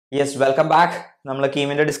Yes, welcome back. നമ്മൾ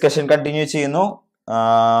കീമിന്റെ discussion continue ചെയ്യുന്നു.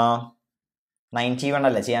 91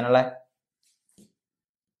 അല്ലേ ചെയ്യാനുള്ള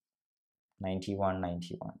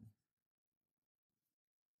 91.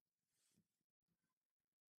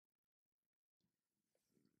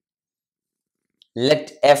 Let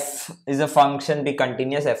f is a function be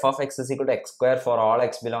continuous. F of x is equal to x square for all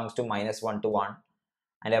x belongs to -1 to 1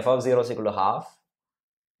 and f of 0 is equal to half.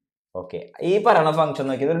 Okay, ഈ പറയുന്ന function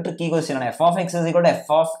നോക്കി ഇതൊരു tricky question ആണ്. f of x is equal to f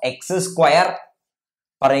of x square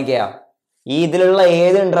പറഞ്ഞിരിക്കുക. ഈ ഇതിലുള്ള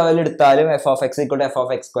ഏത് interval എടുത്താലും f of x equal to f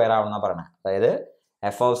of x square ആവുന്ന പറഞ്ഞത്. അതായത്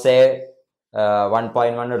f of say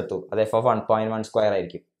 1.1 എടുത്തു, അത് f of 1.1 സ്ക്വയർ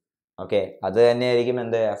ആയിരിക്കും. ഓക്കെ, അത് തന്നെയായിരിക്കും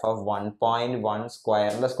എന്ത് f of 1.1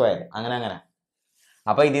 സ്ക്വയറിന്റെ സ്ക്വയർ, അങ്ങനെ.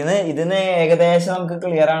 അപ്പൊ ഇതിന് ഏകദേശം നമുക്ക്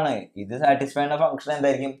ക്ലിയർ ആണ്. ഇത് സാറ്റിസ്ഫൈ ചെയ്യുന്ന ഫംഗ്ഷൻ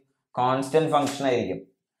എന്തായിരിക്കും? കോൺസ്റ്റന്റ് ഫംഗ്ഷൻ ആയിരിക്കും.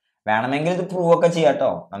 വേണമെങ്കിൽ ഇത് പ്രൂവ് ഒക്കെ ചെയ്യാട്ടോ.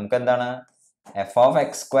 നമുക്ക് എന്താണ് f of x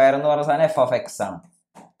സ്ക്വയർ എന്ന് പറഞ്ഞ സാധനം f of x ആണ്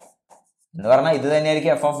എന്ന് പറഞ്ഞാൽ ഇത്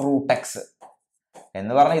തന്നെയായിരിക്കും f of root x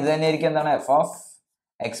എന്ന് പറഞ്ഞാൽ ഇത് തന്നെയായിരിക്കും എന്താണ് f of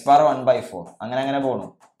x power 1/4. അങ്ങനെ പോണു.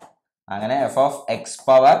 അങ്ങനെ f of x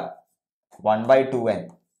power 1/2n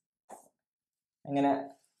അങ്ങനെ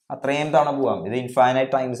അത്രയും തവണ പോവാം. ഇത്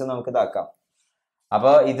ഇൻഫൈനൈറ്റ് ടൈംസ് നമുക്ക് ഇതാക്കാം.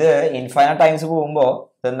 അപ്പൊ ഇത് ഇൻഫൈനൈറ്റ് ടൈംസ് പോകുമ്പോ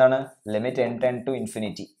ഇതെന്താണ് limit n tend to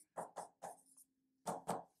infinity.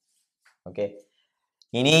 Okay,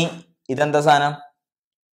 ഇനി ഇതെന്താ സാധനം?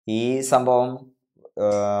 ഈ സംഭവം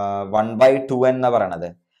 1/2n എന്നാ പറയണത്.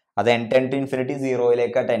 അത് n tend to infinity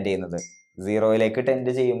 0യിലേക്കാണ് tend ചെയ്യുന്നത്. 0യിലേക്ക്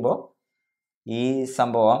ടെൻഡ് ചെയ്യുമ്പോൾ ഈ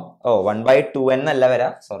സംഭവം 1/2n അല്ല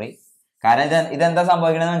വരാം, സോറി. കാരണം ഇതെന്താ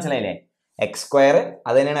സംഭവിക്കണമെന്ന് മനസ്സിലായില്ലേ? എക്സ് സ്ക്വയർ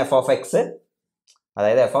അത് തന്നെയാണ് f of x,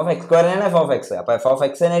 അതായത് f of x സ്ക്വയർ തന്നെയാണ് f of x. അപ്പൊ f of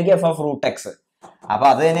x തന്നെയായിരിക്കും f of root x. അപ്പൊ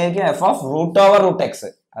അത് തന്നെയായിരിക്കും f of root x,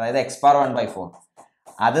 അതായത് x power 1/4.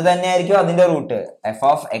 അത് തന്നെയായിരിക്കും അതിന്റെ root f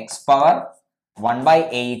of x power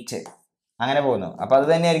 1/8 അങ്ങനെ പോകുന്നു. അപ്പൊ അത്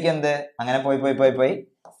തന്നെയായിരിക്കും എന്ത്, അങ്ങനെ പോയി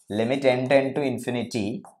limit n tend to infinity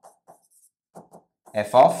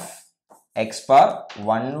f of x power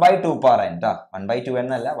 1/2 power n. 1/2n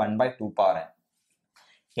അല്ല, 1/2 power n.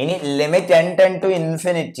 ഇനി limit n tend to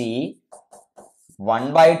infinity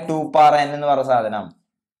 1/2 power n എന്ന് പറഞ്ഞ സാധനം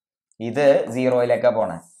ഇത് 0യിലേക്കാ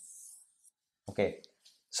പോണേ. Okay,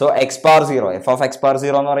 so x power 0, f of x power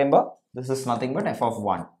 0 എന്ന് പറയുമ്പോൾ this is nothing but f of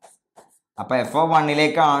 1. അപ്പൊ f of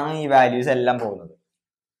 1ലേക്കാണ് ഈ വാല്യൂസ് എല്ലാം പോകുന്നത്.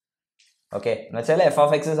 ഓക്കെ, എന്ന് വെച്ചാൽ f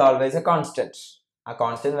of x is always a constant. ആ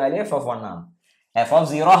കോൺസ്റ്റന്റ് വാല്യൂ f of 1 ആണ്. f of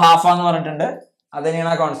 0 ഹാഫ് ആന്ന് പറഞ്ഞിട്ടുണ്ട്, അത്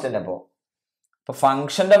തന്നെയാണ് ആ കോൺസ്റ്റന്റ്. അപ്പോ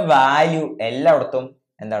ഫംഗ്ഷന്റെ വാല്യൂ എല്ലായിടത്തും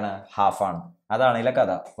എന്താണ്? ഹാഫ് ആണ്. അതാണ് ഇതിലെ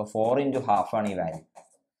കഥ. അപ്പൊ 4 into ഹാഫ് ആണ് ഈ വാല്യൂ,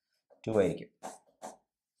 2 ആയിരിക്കും.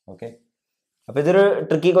 ഓക്കെ, അപ്പൊ ഇതൊരു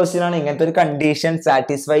ട്രിക്കി ക്വസ്റ്റ്യൻ ആണ്. ഇങ്ങനത്തെ ഒരു കണ്ടീഷൻ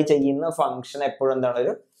സാറ്റിസ്ഫൈ ചെയ്യുന്ന ഫംഗ്ഷൻ എപ്പോഴും എന്താണ്?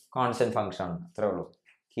 ഒരു കോൺസ്റ്റന്റ് ഫംഗ്ഷൻ ആണ്. അത്രേ ഉള്ളൂ.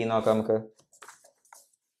 കീ നോക്കാം നമുക്ക്.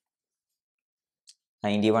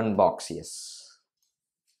 91 box, yes.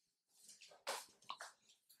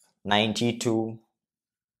 92,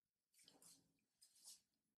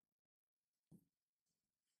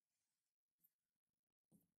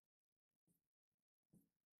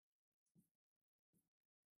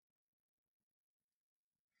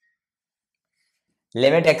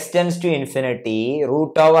 limit x tends to infinity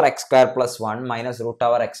root over x square plus 1 minus root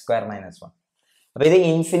over x square minus 1. അപ്പൊ ഇത്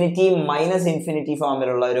ഇൻഫിനിറ്റി മൈനസ് ഇൻഫിനിറ്റി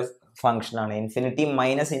ഫോമിലുള്ള ഒരു ഫംഗ്ഷൻ ആണ്. ഇൻഫിനിറ്റി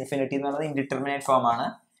മൈനസ് ഇൻഫിനിറ്റി എന്ന് പറയുന്നത് ഇൻഡിറ്റർമിനേറ്റ് ഫോം ആണ്.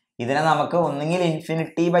 ഇതിനെ നമുക്ക് ഒന്നുകിൽ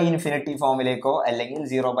ഇൻഫിനിറ്റി ബൈ ഇൻഫിനിറ്റി ഫോമിലേക്കോ അല്ലെങ്കിൽ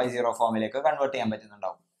 0/0 ഫോമിലേക്കോ കൺവേർട്ട് ചെയ്യാൻ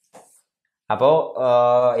പറ്റുന്നുണ്ടാവും. അപ്പോ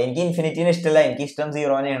എനിക്ക് ഇൻഫിനിറ്റിനെ ഇഷ്ടമല്ല, എനിക്ക് ഇഷ്ടം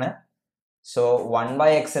 0നെയാണ്. സോ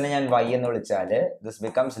 1/x ഞാൻ y എന്ന് വിളിച്ചാല് this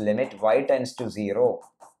becomes limit y tends to 0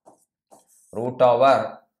 root over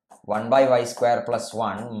 1/y square plus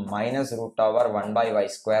 1 minus root over 1/y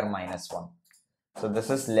square minus 1. So this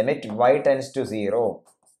is limit y tends to 0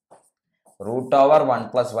 root over 1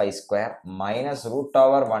 plus y square minus root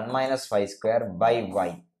over 1 minus y square by y.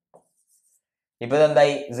 ഇപ്പൊ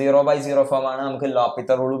എന്തായി? 0/0 form ആണ്. നമുക്ക്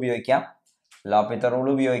ലോപിറ്റർ rule ഉപയോഗിക്കാം.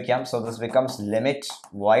 So this becomes limit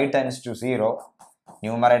y tends to 0.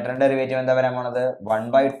 ന്യൂമറേറ്ററിന്റെ derivative എന്താ വരാൻ പോണത്?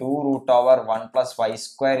 1/2 root over 1 plus y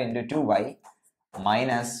square into 2y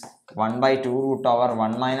minus 1/2 root over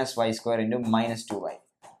 1 minus y square into minus 2y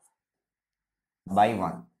by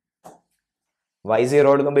 1. y 0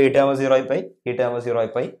 എടുക്കുമ്പോൾ ഈ ടേം 0 ആയി പോയി, ഈ ടേം 0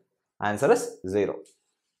 ആയി പോയി. Answer is 0.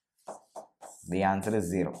 The answer is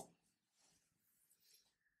 0.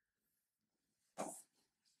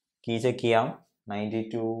 Key check ചെയ്യാം.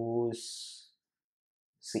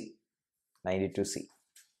 92C. 93.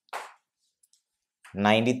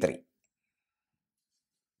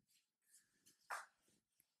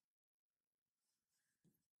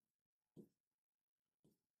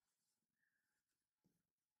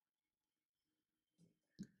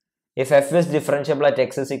 If f is differentiable at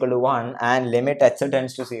x is equal to 1 and limit h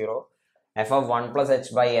tends to 0, f of 1 plus h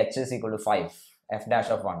by h is equal to 5, f dash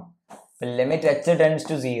of 1. If limit h tends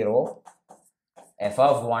to 0, f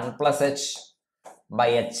of 1 plus h by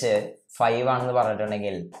h 5 ആണെന്ന്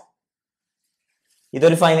പറഞ്ഞിട്ടുണ്ടെങ്കിൽ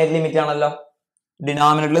ഇതൊരു finite limit ആണല്ലോ.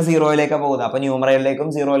 ഡിനോമിനേറ്ററിൽ സീറോയിലേക്കാണ് പോകുന്നത്. അപ്പൊ ന്യൂമറേറ്ററിലേക്കും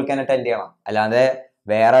സീറോയിലേക്ക് തന്നെ tend ചെയ്യണം. അല്ലാതെ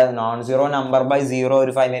വേറെ non zero number by zero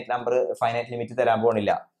ഒരു ഫൈനൈറ്റ് ലിമിറ്റ് തരാൻ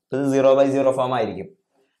പോകുന്നില്ല. ഇത് 0/0 ഫോം ആയിരിക്കും.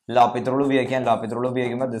 ലോപ്പിത്തൽ റൂൾ ഉപയോഗിക്കാം. ലോപ്പിത്തൽ റൂൾ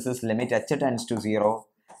ഉപയോഗിക്കുമ്പോൾ this is limit h tends to 0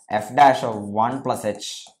 f dash of 1 plus h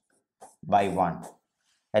by 1.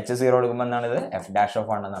 h 0 എടുക്കുമ്പോൾ എന്താണ് ഇത്? f dash of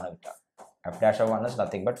 1 എന്നാണ് കിട്ടുക. f dash of 1 is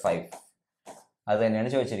nothing but 5. അത് തന്നെയാണ്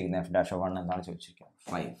ചോദിച്ചിരിക്കുന്നത്. f dash of 1 എന്താണ് ചോദിച്ചിരിക്കുന്നത്?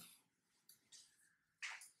 5.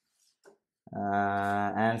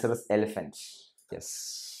 Answer is elephant. Yes.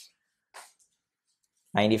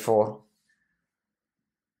 94.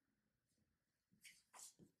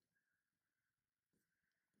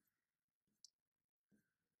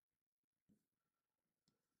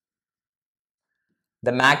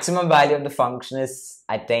 The maximum value of the function is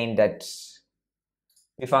attained at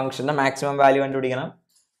the function the maximum value കണ്ടുപിടിക്കണം.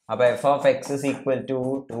 അപ്പോൾ f of x is equal to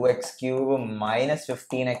 2x cube minus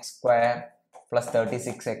 15x square plus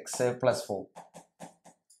 36x plus 4.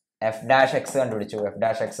 f dash x കണ്ടുപിടിച്ചു. f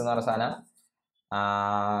dash x എന്ന് പറഞ്ഞ സാധനം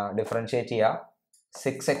differentiate ചെയ്യുക.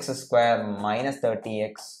 6x square minus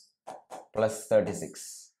 30x plus 36.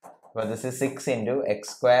 അപ്പോൾ this is 6 into x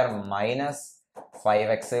square minus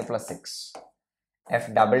 5x plus 6. f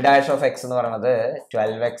double dash of x എന്ന് പറയുന്നത്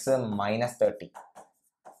 12x minus 30.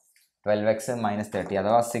 12x minus 30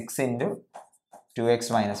 അഥവാ 6 into 2x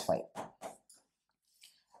minus 5.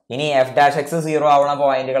 ഇനി f dash x 0 ആവുന്ന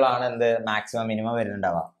പോയിന്റുകളാണ് എന്ത് മാക്സിമം മിനിമം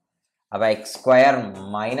വരുന്നുണ്ടാവുക. അപ്പോൾ x square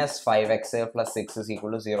minus 5x plus 6 is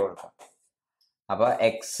equal to 0 എടുക്കാം. അപ്പോൾ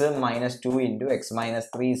x minus 2 into x minus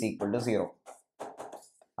 3 is equal to 0.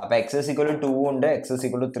 അപ്പോൾ x is equal to 2 ഉണ്ട്, x is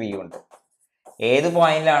equal to 3 ഉണ്ട്. ഏത്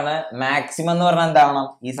പോയിന്റിലാണ് മാക്സിമം എന്ന് പറഞ്ഞാൽ എന്താവണം?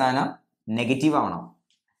 ഈ സാധനം നെഗറ്റീവ് ആവണം.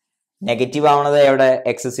 നെഗറ്റീവ് ആവണത് എവിടെ?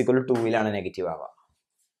 X is equal to 2 negative ആവുക.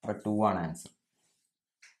 അപ്പൊ 2 ആണ് answer.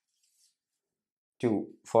 2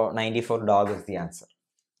 for 94 dog is the answer.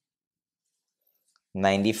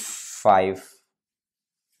 95.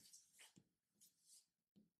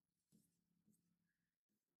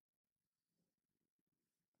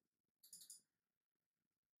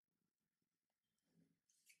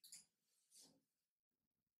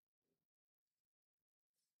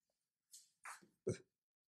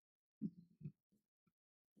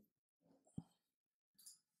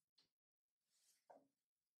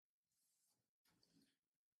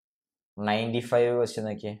 Question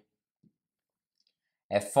നോക്കിയേ.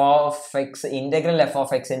 F of X integral F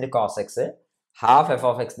of X into cos X half F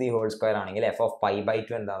of X the whole square ആണെങ്കിൽ F of pi by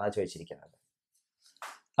 2 എന്താണെന്നാണ് ചോദിച്ചിരിക്കുന്നത്.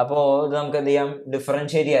 അപ്പോൾ ഇത് നമുക്ക് എന്ത് ചെയ്യാം?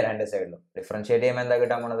 ഡിഫറൻഷിയേറ്റ് ചെയ്യാം രണ്ട് സൈഡിലും. ഡിഫറൻഷിയേറ്റ് ചെയ്യുമ്പോൾ എന്താ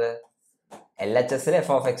കിട്ടാൻ പോണത്? എൽ എച്ച് എസിൽ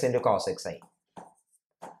F of X into cos X ആയി.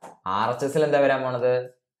 ആർ എച്ച് എസിൽ എന്താ വരാൻ പോണത്?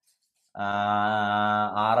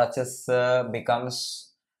 R H S becomes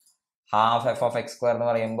half F of X square എന്ന്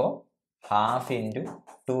പറയുമ്പോൾ half into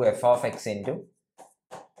 2 F of X into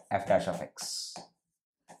F dash of X.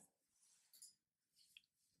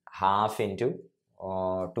 Half into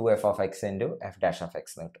 2 F of X into F dash of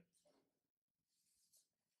X എന്ന് കിട്ടും.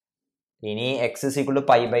 ഇനി X is equal to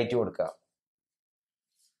pi by 2 കൊടുക്കുക.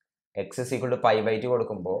 X is equal to pi by 2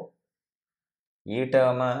 കൊടുക്കുമ്പോൾ ഈ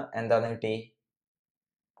term എന്താന്ന് കിട്ടി?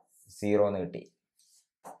 0 എന്ന് കിട്ടി.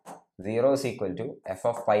 0 is equal to f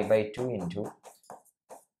of pi by 2 into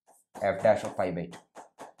f dash of pi by 2.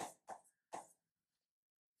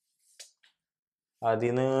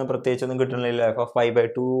 അതിന് പ്രത്യേകിച്ചൊന്നും കിട്ടണില്ല. F of pi by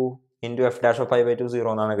 2 into F dash of pi by 2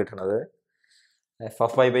 0 എന്നാണ് കിട്ടുന്നത്. F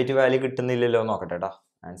of pi by 2 value കിട്ടുന്നില്ലല്ലോ. നോക്കട്ടെ കേട്ടോ,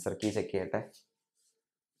 ആൻസർ കീ ചെക്ക് ചെയ്യട്ടെ.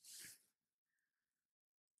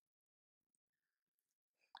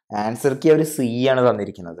 Answer key അവർ C ആണ്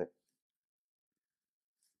തന്നിരിക്കുന്നത്.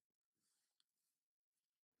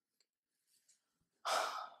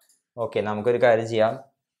 ഓക്കെ, നമുക്കൊരു കാര്യം ചെയ്യാം.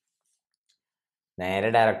 നേരെ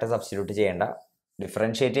ഡയറക്റ്റ് സബ്സ്റ്റിറ്റ്യൂട്ട് ചെയ്യേണ്ട.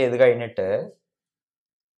 ഡിഫറൻഷിയേറ്റ് ചെയ്ത് കഴിഞ്ഞിട്ട്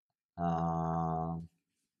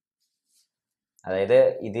അതായത്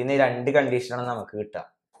ഇതിന് രണ്ട് കണ്ടീഷനാണ് നമുക്ക് കിട്ടുക.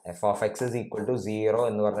 F of X is equal to 0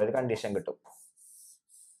 എന്ന് പറഞ്ഞൊരു കണ്ടീഷൻ കിട്ടും.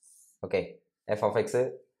 ഓക്കെ, എഫ് ഓഫ് എക്സ്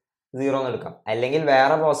 0 എന്ന് എടുക്കാം. അല്ലെങ്കിൽ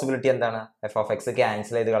വേറെ പോസിബിലിറ്റി എന്താണ്? എഫ് ഓഫ് എക്സ്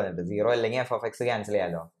ക്യാൻസൽ ചെയ്ത് കളഞ്ഞിട്ട് 0 അല്ലെങ്കിൽ എഫ് ഓഫ് എക്സ് ക്യാൻസൽ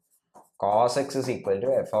ചെയ്യാമല്ലോ. Cos X is equal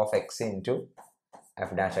to F of X into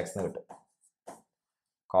F dash X എന്ന് കിട്ടും.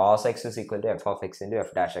 Cos X is equal to F of X into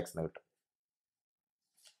F dash X എന്ന് കിട്ടും.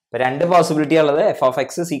 ഇപ്പൊ രണ്ട് പോസിബിലിറ്റി ഉള്ളത്. F of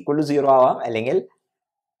X is equal to 0 ആവാം, അല്ലെങ്കിൽ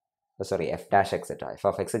sorry F dash X ഇട്ടോ. എഫ്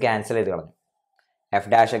ഓഫ് എക്സ് ക്യാൻസൽ ചെയ്ത് കളഞ്ഞു. F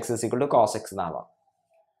dash X is equal to cos X എന്നാവാം.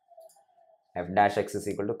 f dash x is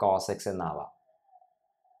equal to cos x എന്നാവാം.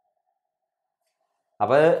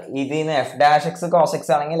 അപ്പൊ ഇതിന്ന് f dash x cos x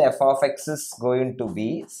ആണെങ്കിൽ f of x is going to be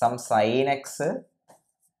some sin x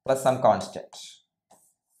plus some constant.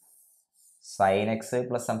 Sin x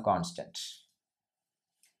plus some constant.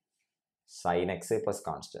 Sin x plus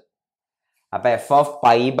constant. അപ്പൊ f of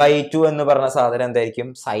pi by 2 എന്ന് പറഞ്ഞ സാധനം എന്തായിരിക്കും?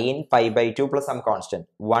 sin pi by 2 plus some constant.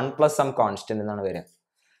 1 plus some constant എന്നാണ് വരിക.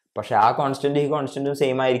 പക്ഷെ ആ constant ഈ കോൺസ്റ്റന്റും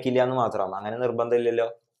സെയിം ആയിരിക്കില്ല എന്ന് മാത്രം, അങ്ങനെ നിർബന്ധമില്ലല്ലോ.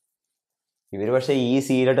 ഇവര് പക്ഷെ ഈ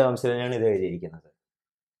സിയിലെ ടേംസിൽ തന്നെയാണ് ഇത് എഴുതിയിരിക്കുന്നത്.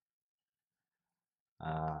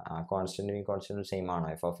 ആ കോൺസ്റ്റന്റും ഈ കോൺസ്റ്റന്റും സെയിം ആണോ?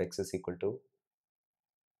 F of X is equal to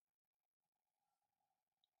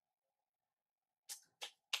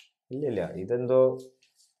ഇല്ല, ഇതെന്തോ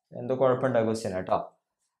കുഴപ്പമുണ്ടാകും ക്വസ്റ്റ്യൻ കേട്ടോ.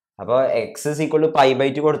 അപ്പൊ X is equal to pi by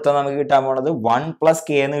 2 കൊടുത്താൽ നമുക്ക് കിട്ടാൻ പോണത് 1 പ്ലസ്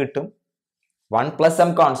കെ എന്ന് കിട്ടും. 1 പ്ലസ് സം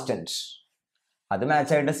കോൺസ്റ്റന്റ്, അത്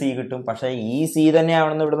മാച്ച് ആയിട്ട് സി കിട്ടും. പക്ഷെ ഈ സി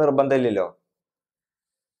തന്നെയാവണമെന്ന് ഇവിടെ നിർബന്ധമില്ലല്ലോ.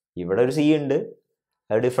 ഇവിടെ ഒരു സി ഉണ്ട്,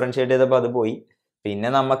 അത് ഡിഫറൻഷിയേറ്റ് ചെയ്തപ്പോൾ അത് പോയി. പിന്നെ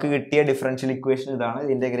നമുക്ക് കിട്ടിയ ഡിഫറൻഷ്യൽ ഇക്വേഷൻ ഇതാണ്.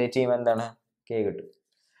 ഇത് ഇന്റഗ്രേറ്റ് ചെയ്യുമ്പോൾ എന്താണ്? കെ കിട്ടും.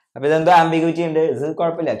 അപ്പൊ ഇതെന്തോ ആംബിഗ്വിറ്റി ഉണ്ട്. ഇത്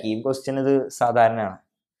കുഴപ്പമില്ല, കീം ക്വസ്റ്റ്യൻ ഇത് സാധാരണയാണ്.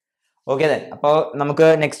 ഓക്കെ ദെൻ, അപ്പോൾ നമുക്ക്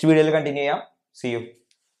നെക്സ്റ്റ് വീഡിയോയിൽ കണ്ടിന്യൂ ചെയ്യാം. C U.